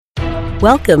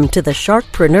Welcome to the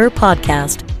Sharkpreneur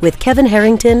Podcast with Kevin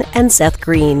Harrington and Seth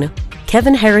Green.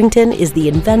 Kevin Harrington is the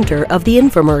inventor of the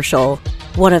infomercial,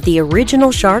 one of the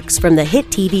original sharks from the hit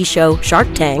TV show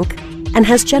Shark Tank, and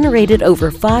has generated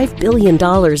over $5 billion in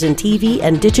TV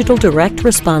and digital direct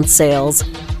response sales.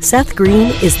 Seth Green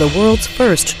is the world's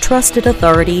first trusted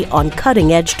authority on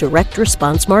cutting-edge direct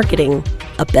response marketing,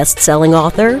 a best-selling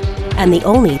author, and the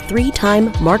only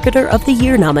 3-time Marketer of the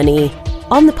Year nominee.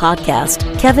 On the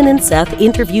podcast, Kevin and Seth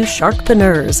interview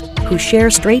sharkpreneurs who share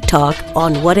straight talk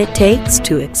on what it takes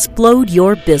to explode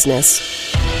your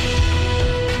business.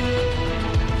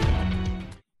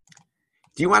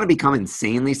 Do you want to become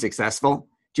insanely successful?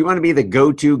 Do you want to be the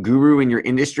go-to guru in your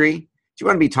industry? Do you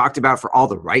want to be talked about for all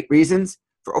the right reasons?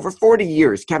 For over 40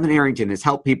 years, Kevin Harrington has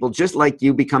helped people just like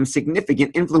you become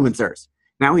significant influencers.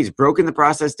 Now he's broken the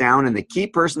process down in the Key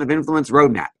Person of Influence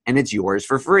Roadmap, and it's yours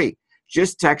for free.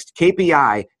 Just text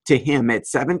KPI to him at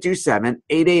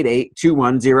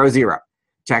 727-888-2100.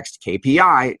 Text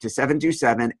KPI to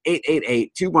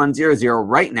 727-888-2100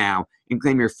 right now and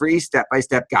claim your free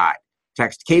step-by-step guide.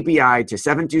 Text KPI to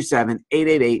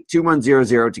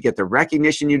 727-888-2100 to get the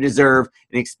recognition you deserve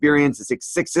and experience the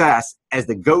success as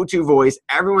the go-to voice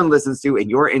everyone listens to in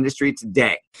your industry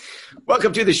today.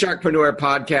 Welcome to the Sharkpreneur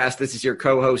Podcast. This is your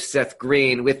co-host, Seth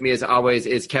Green. With me, as always,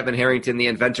 is Kevin Harrington, the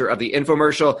inventor of the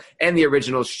infomercial and the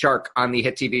original shark on the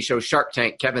hit TV show Shark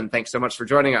Tank. Kevin, thanks so much for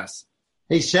joining us.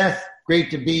 Hey, Seth.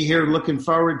 Great to be here. Looking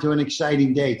forward to an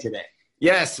exciting day today.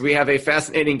 Yes, we have a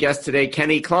fascinating guest today,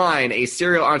 Kenny Klein, a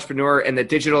serial entrepreneur in the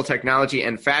digital technology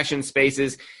and fashion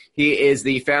spaces. He is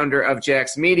the founder of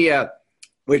Jax Media,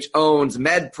 which owns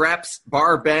MedPreps,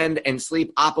 Barbend, and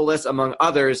Sleepopolis, among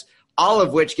others, all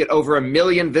of which get over 1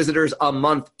 million visitors a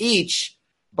month each.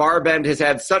 Barbend has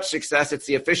had such success, it's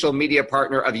the official media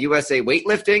partner of USA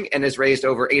Weightlifting and has raised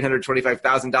over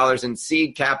 $825,000 in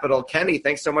seed capital. Kenny,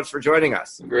 thanks so much for joining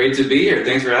us. Great to be here.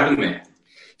 Thanks for having me.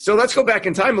 So let's go back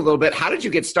in time a little bit. How did you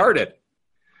get started?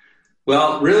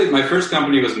 Well, really, my first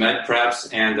company was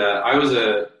MedPreps, and I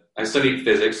studied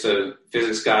physics, a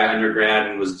physics guy undergrad,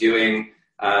 and was doing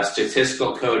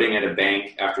statistical coding at a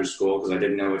bank after school because I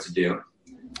didn't know what to do.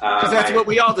 Because that's what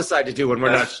we all decide to do when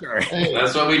we're not sure.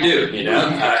 That's what we do, you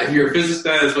know. If you're a physics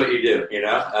guy, that's what you do, you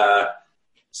know.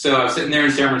 So I was sitting there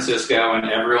in San Francisco, and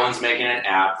everyone's making an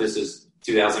app. This is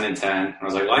 2010. And I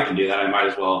was like, well, I can do that. I might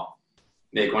as well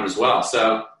make one as well.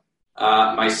 So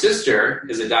my sister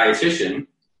is a dietitian,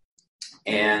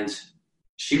 and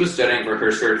she was studying for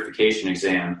her certification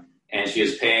exam, and she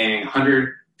was paying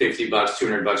 $150,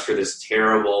 $200 for this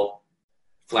terrible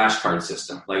flashcard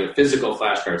system, like a physical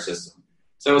flashcard system.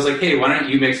 So I was like, hey, why don't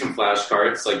you make some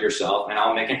flashcards like yourself, and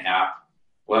I'll make an app.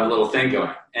 We'll have a little thing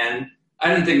going. And I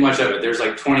didn't think much of it. There's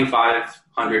like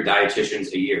 2,500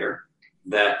 dietitians a year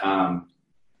that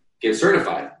get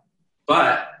certified.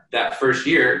 But that first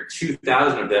year,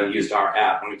 2,000 of them used our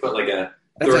app. And we put like a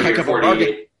 30 or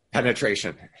 40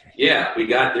 penetration. Yeah,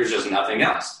 there's just nothing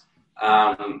else.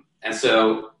 And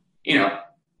so, you know,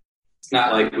 it's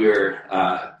not like we were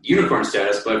unicorn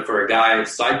status, but for a guy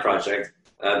side project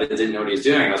that didn't know what he was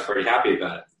doing, I was pretty happy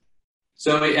about it.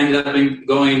 So we ended up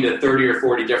going to 30 or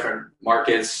 40 different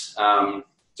markets,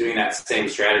 doing that same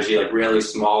strategy, like really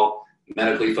small,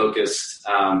 medically focused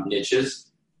niches.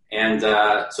 And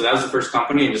so that was the first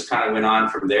company, and just kind of went on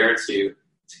from there to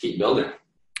keep building.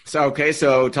 So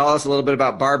tell us a little bit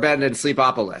about Barbend and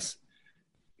Sleepopolis.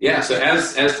 Yeah, so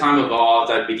as time evolved,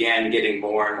 I began getting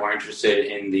more and more interested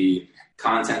in the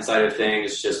content side of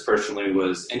things, just personally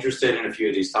was interested in a few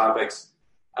of these topics.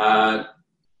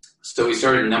 So we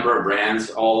started a number of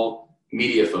brands, all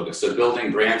media focused, so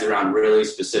building brands around really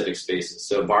specific spaces.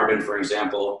 So Barbend, for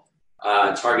example,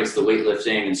 targets the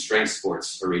weightlifting and strength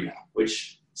sports arena,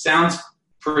 which sounds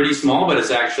pretty small, but it's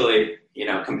actually, you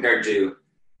know, compared to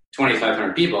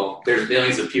 2,500 people, there's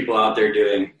billions of people out there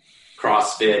doing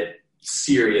CrossFit,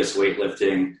 serious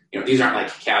weightlifting. You know, these aren't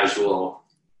like casual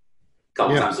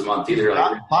couple times a month either.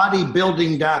 Like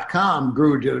bodybuilding.com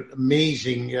grew to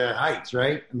amazing heights,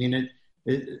 right? I mean,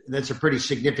 that's a pretty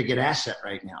significant asset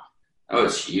right now. Oh,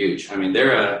 it's huge. I mean,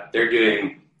 they're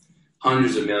doing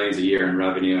hundreds of millions a year in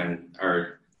revenue and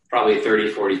are probably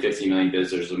 30, 40, 50 million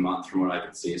visitors a month from what I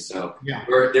can see. So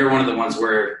they're one of the ones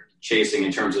we're chasing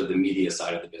in terms of the media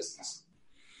side of the business.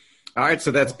 All right,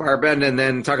 so that's Barbend, and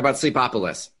then talk about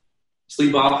Sleepopolis.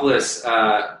 Sleepopolis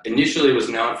initially was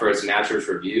known for its mattress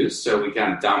reviews, so we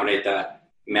kind of dominate that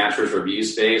mattress review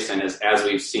space. And as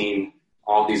we've seen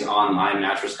all these online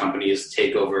mattress companies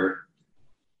take over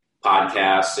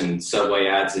podcasts and Subway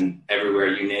ads and everywhere,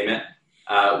 you name it,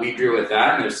 we grew with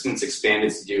that, and have since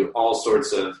expanded to do all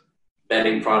sorts of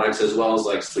bedding products, as well as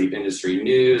like sleep industry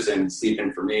news and sleep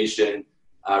information.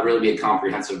 Really be a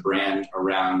comprehensive brand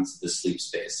around the sleep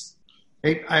space.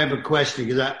 Hey, I have a question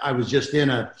because I was just in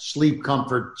a sleep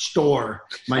comfort store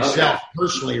myself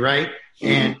personally, right? Mm-hmm.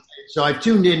 And so I've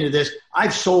tuned into this.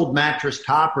 I've sold mattress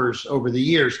toppers over the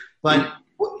years, but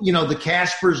the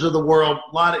Caspers of the world,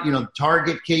 a lot of,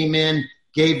 Target came in,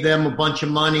 gave them a bunch of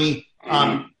money.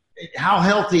 How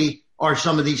healthy are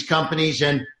some of these companies,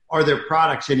 and are their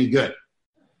products any good?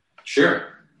 Sure.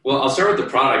 Well, I'll start with the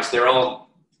products. They're all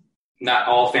not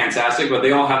all fantastic, but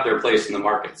they all have their place in the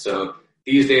market. So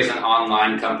these days, an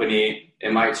online company,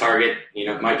 it might target,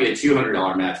 it might be a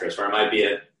 $200 mattress, or it might be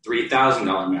a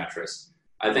 $3,000 mattress.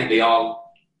 I think they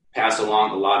all pass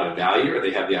along a lot of value, or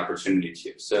they have the opportunity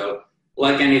to. So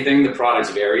like anything, the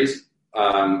product varies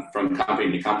from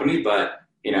company to company, but,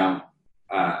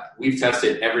 we've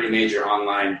tested every major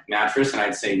online mattress, and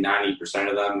I'd say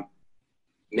 90% of them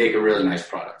make a really nice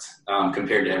product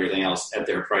compared to everything else at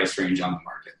their price range on the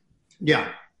market.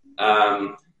 Yeah.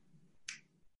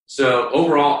 So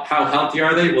overall, how healthy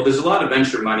are they? Well, there's a lot of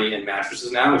venture money in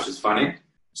mattresses now, which is funny.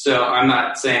 So I'm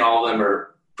not saying all of them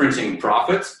are printing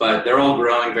profits, but they're all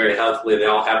growing very healthily. They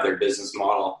all have their business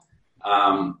model.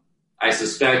 I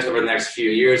suspect over the next few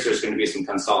years, there's going to be some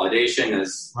consolidation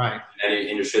as any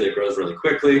industry that grows really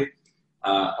quickly.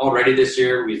 Already this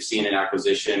year, we've seen an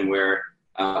acquisition where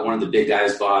one of the big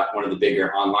guys bought one of the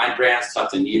bigger online brands,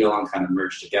 Tuft & Needle, and kind of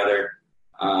merged together.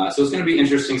 So it's going to be an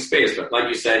interesting space. But like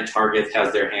you said, Target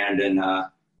has their hand in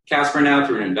Casper now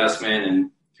through an investment,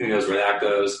 and who knows where that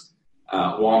goes.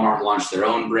 Walmart launched their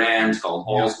own brand called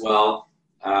Allswell.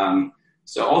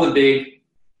 So all the big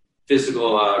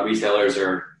physical retailers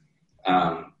are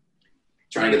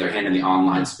trying to get their hand in the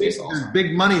online space also. There's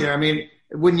big money there. I mean,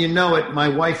 wouldn't you know it, my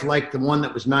wife liked the one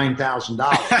that was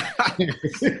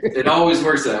 $9,000. It always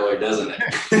works that way, doesn't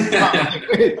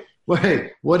it?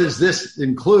 Wait, what does this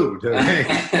include?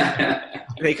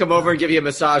 They come over and give you a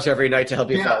massage every night to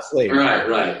help you fall asleep.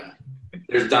 Right.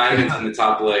 There's diamonds in the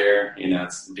top layer.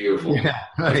 It's beautiful. Yeah,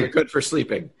 right. They're good for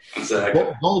sleeping. Exactly.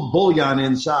 Gold bullion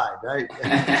inside, right?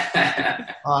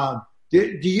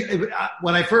 Do you?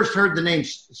 When I first heard the name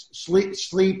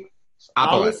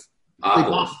Sleepopolis,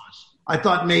 I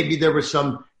thought maybe there was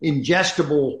some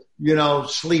ingestible,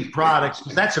 sleep products.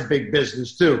 That's a big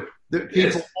business too.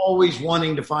 People always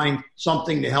wanting to find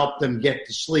something to help them get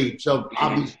to sleep. So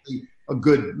obviously, a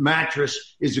good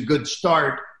mattress is a good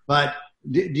start. But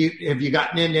have you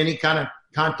gotten into any kind of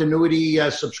continuity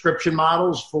subscription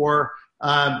models for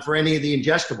any of the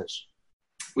ingestibles?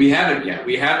 We haven't yet.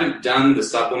 We haven't done the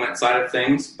supplement side of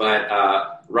things, but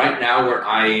right now we're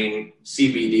eyeing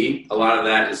CBD. A lot of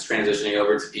that is transitioning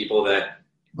over to people that,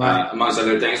 amongst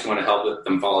other things, want to help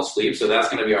them fall asleep. So that's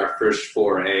going to be our first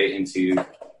foray into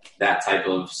that type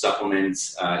of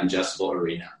supplements, ingestible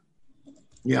arena.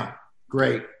 Yeah,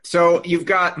 great. So you've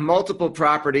got multiple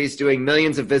properties doing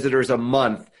millions of visitors a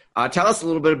month. Tell us a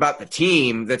little bit about the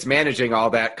team that's managing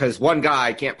all that, because one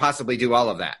guy can't possibly do all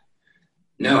of that.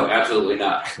 No, absolutely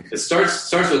not. It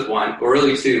starts with one, or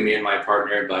really two, me and my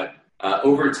partner. But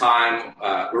over time,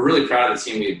 we're really proud of the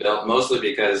team we built, mostly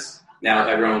because now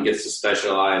everyone gets to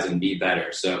specialize and be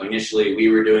better. So initially, we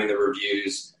were doing the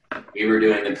reviews, we were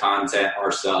doing the content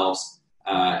ourselves.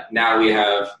 Now we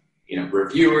have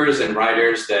reviewers and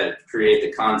writers that create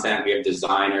the content. We have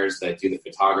designers that do the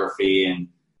photography, and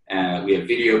we have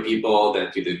video people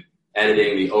that do the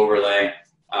editing, the overlay.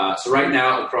 So right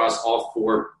now, across all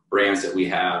four brands that we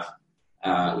have,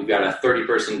 we've got a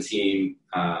 30-person team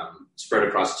spread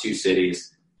across 2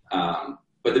 cities. But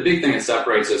the big thing that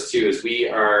separates us too is we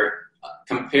are,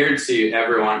 compared to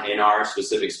everyone in our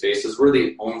specific spaces, we're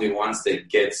the only ones that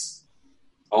gets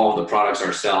all of the products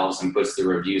ourselves and puts the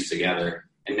reviews together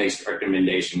and makes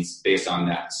recommendations based on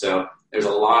that. So there's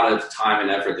a lot of time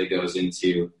and effort that goes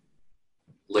into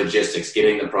logistics,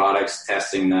 getting the products,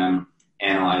 testing them,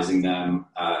 analyzing them,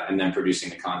 and then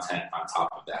producing the content on top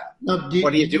of that.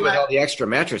 What do you do with all the extra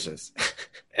mattresses?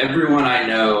 Everyone I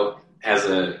know has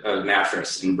a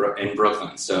mattress in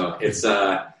Brooklyn, so it's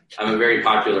I'm a very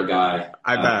popular guy.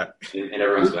 I bet in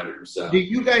everyone's bedroom. So, do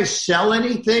you guys sell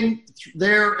anything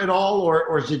there at all,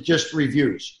 or is it just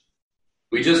reviews?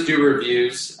 We just do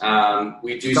reviews.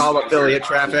 We do all affiliate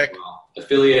traffic,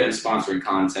 affiliate and sponsored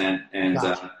content, and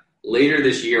later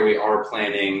this year we are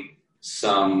planning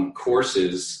some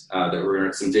courses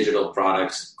some digital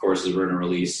products courses we're going to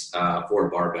release for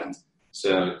Barbend.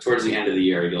 So towards the end of the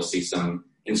year, you'll see some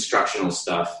instructional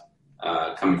stuff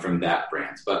coming from that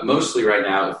brand. But mostly right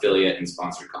now, affiliate and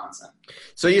sponsored content.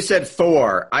 So you said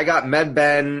 4. I got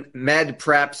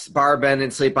MedPreps, Barbend,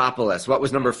 and Sleepopolis. What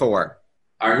was number 4?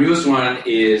 Our newest one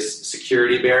is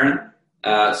Security Baron.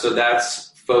 So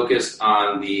that's focused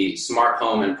on the smart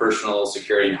home and personal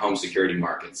security and home security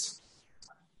markets.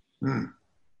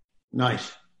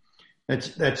 Nice.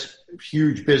 That's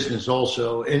huge business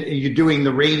also. And you're doing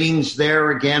the ratings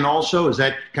there again also? Is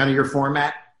that kind of your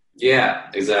format? Yeah,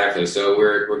 exactly. So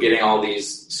we're getting all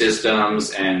these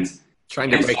systems and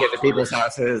trying to break into people's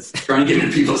houses. Trying to get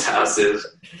into people's houses,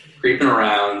 creeping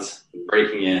around,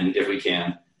 breaking in if we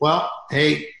can. Well,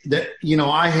 hey,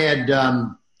 I had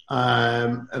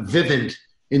Vivint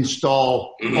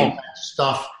install all that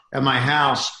stuff at my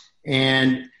house,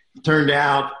 and it turned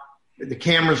out the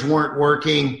cameras weren't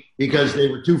working because they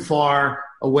were too far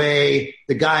away.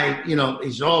 The guy, he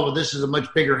said, oh, well, this is a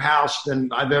much bigger house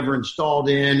than I've ever installed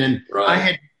in. And I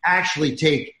had to actually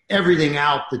take everything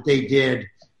out that they did.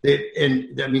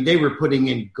 They were putting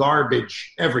in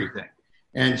garbage, everything.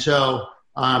 And so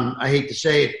I hate to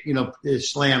say it,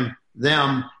 slam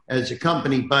them as a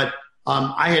company, but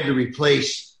I had to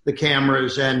replace the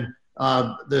cameras and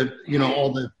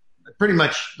pretty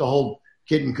much the whole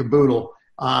kit and caboodle.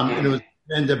 And it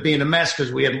ended up being a mess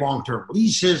because we had long-term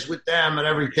leases with them and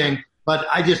everything. But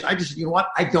I just, you know what?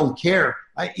 I don't care.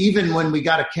 Even when we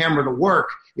got a camera to work,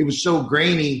 it was so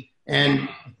grainy and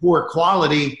poor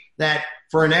quality that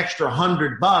for an extra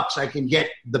 $100, I can get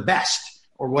the best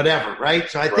or whatever, right?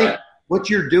 So I think what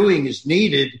you're doing is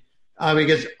needed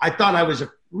because I thought I was a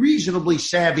reasonably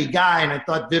savvy guy and I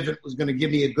thought Vivint was going to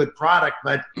give me a good product,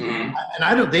 but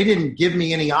they didn't give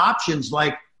me any options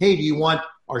like, hey, do you want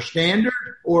our standard,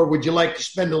 or would you like to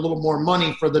spend a little more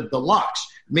money for the deluxe?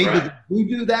 Maybe we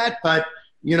do that, but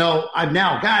I've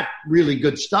now got really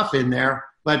good stuff in there,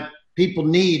 but people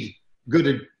need a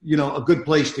good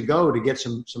place to go to get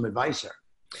some advice there.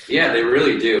 Yeah, they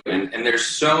really do. And there's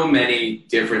so many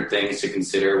different things to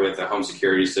consider with a home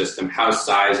security system. House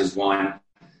size is one.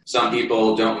 Some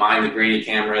people don't mind the grainy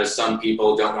cameras. Some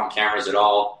people don't want cameras at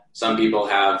all. Some people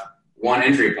have one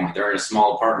entry point. They're in a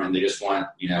small apartment. They just want,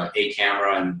 a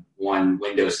camera and one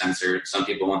window sensor. Some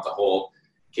people want the whole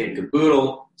kit and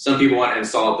caboodle. Some people want to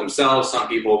install it themselves. Some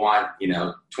people want,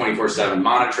 24/7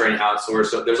 monitoring outsourced.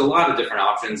 So there's a lot of different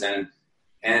options. And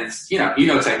it's,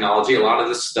 technology, a lot of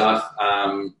this stuff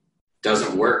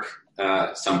doesn't work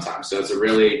sometimes. So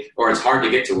it's hard to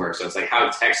get to work. So it's like, how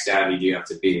tech savvy do you have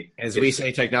to be? As we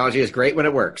say, technology is great when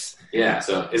it works. Yeah.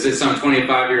 So is it some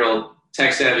 25-year-old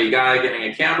tech savvy guy getting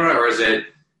a camera, or is it,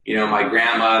 my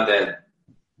grandma that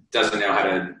doesn't know how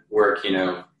to work,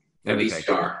 a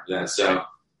VCR? So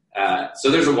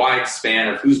there's a wide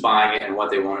span of who's buying it and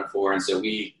what they want it for. And so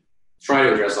we try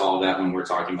to address all of that when we're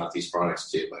talking about these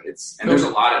products too. But there's a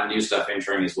lot of new stuff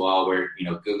entering as well where,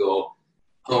 Google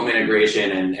Home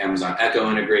integration and Amazon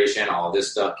Echo integration, all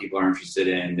this stuff people are interested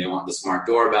in. They want the smart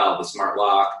doorbell, the smart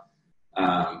lock,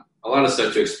 a lot of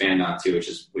stuff to expand on too, which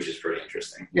is pretty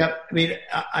interesting. Yep. I mean,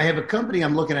 I have a company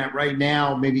I'm looking at right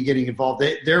now, maybe getting involved.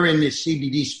 They're in the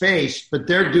CBD space, but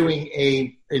they're doing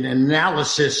an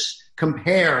analysis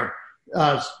compare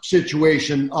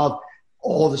situation of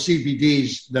all the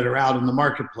CBDs that are out in the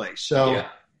marketplace. So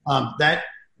that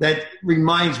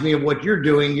reminds me of what you're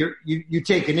doing. You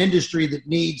take an industry that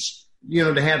needs,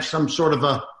 to have some sort of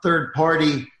a third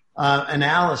party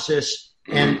analysis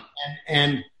and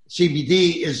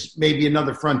CBD is maybe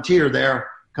another frontier there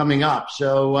coming up.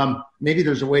 So maybe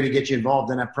there's a way to get you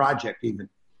involved in that project even.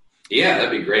 Yeah,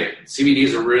 that'd be great. CBD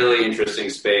is a really interesting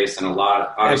space and It'd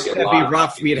be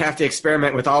rough. We'd have to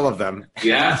experiment with all of them.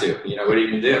 You have to. What are you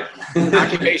going to do?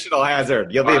 Occupational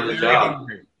hazard. You'll be very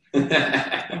hungry.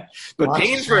 But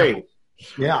pain-free.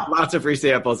 Yeah. Lots of free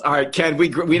samples. All right, Ken, we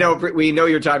know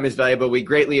your time is valuable. We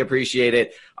greatly appreciate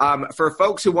it. For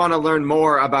folks who want to learn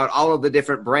more about all of the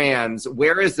different brands,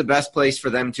 where is the best place for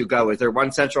them to go? Is there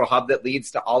one central hub that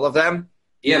leads to all of them?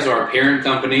 Yeah, so our parent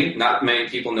company, not many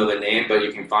people know the name, but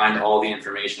you can find all the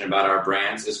information about our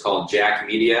brands. It's called Jakk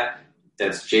Media.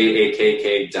 That's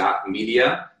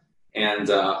JAKK.media. And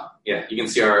you can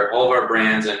see all of our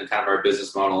brands and kind of our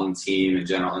business model and team and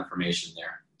general information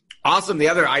there. Awesome. The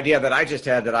other idea that I just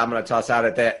had that I'm going to toss out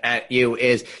at you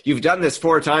is you've done this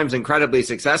 4 times incredibly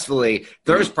successfully.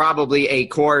 There's probably a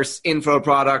course, info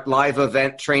product, live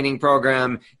event training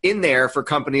program in there for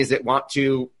companies that want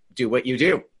to do what you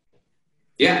do.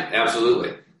 Yeah,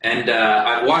 absolutely. And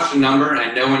I've watched a number,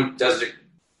 and no one does it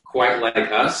quite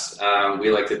like us.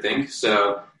 We like to think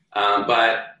so,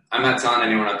 but I'm not telling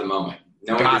anyone at the moment.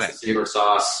 No one gets the secret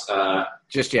sauce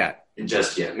just yet.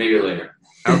 Maybe later.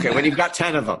 Okay, when you've got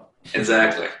 10 of them.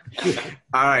 Exactly.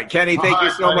 All right, Kenny, thank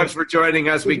you so much for joining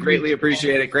us. We greatly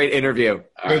appreciate it. Great interview.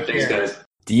 All right, thanks, guys.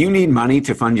 Do you need money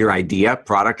to fund your idea,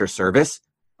 product, or service?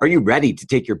 Are you ready to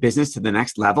take your business to the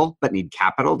next level but need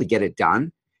capital to get it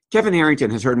done? Kevin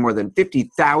Harrington has heard more than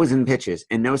 50,000 pitches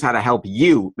and knows how to help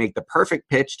you make the perfect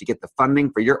pitch to get the funding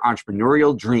for your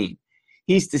entrepreneurial dream.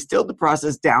 He's distilled the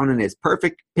process down in his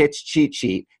perfect pitch cheat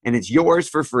sheet, and it's yours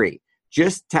for free.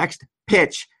 Just text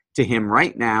PITCH to him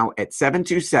right now at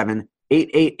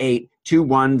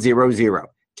 727-888-2100.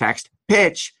 Text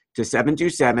PITCH to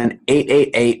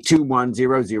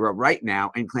 727-888-2100 right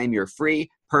now and claim your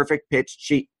free perfect pitch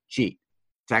cheat sheet.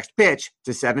 Text PITCH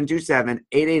to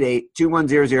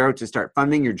 727-888-2100 to start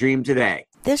funding your dream today.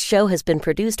 This show has been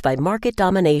produced by Market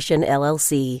Domination,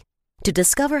 LLC. To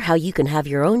discover how you can have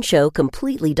your own show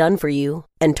completely done for you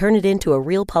and turn it into a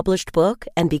real published book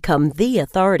and become the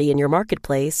authority in your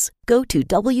marketplace, go to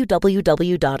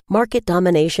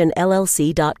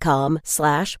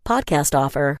www.marketdominationllc.com/podcast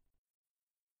offer.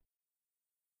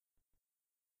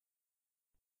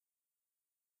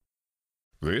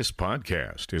 This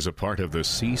podcast is a part of the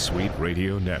C-Suite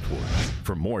Radio Network.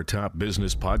 For more top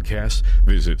business podcasts,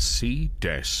 visit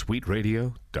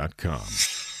c-suiteradio.com.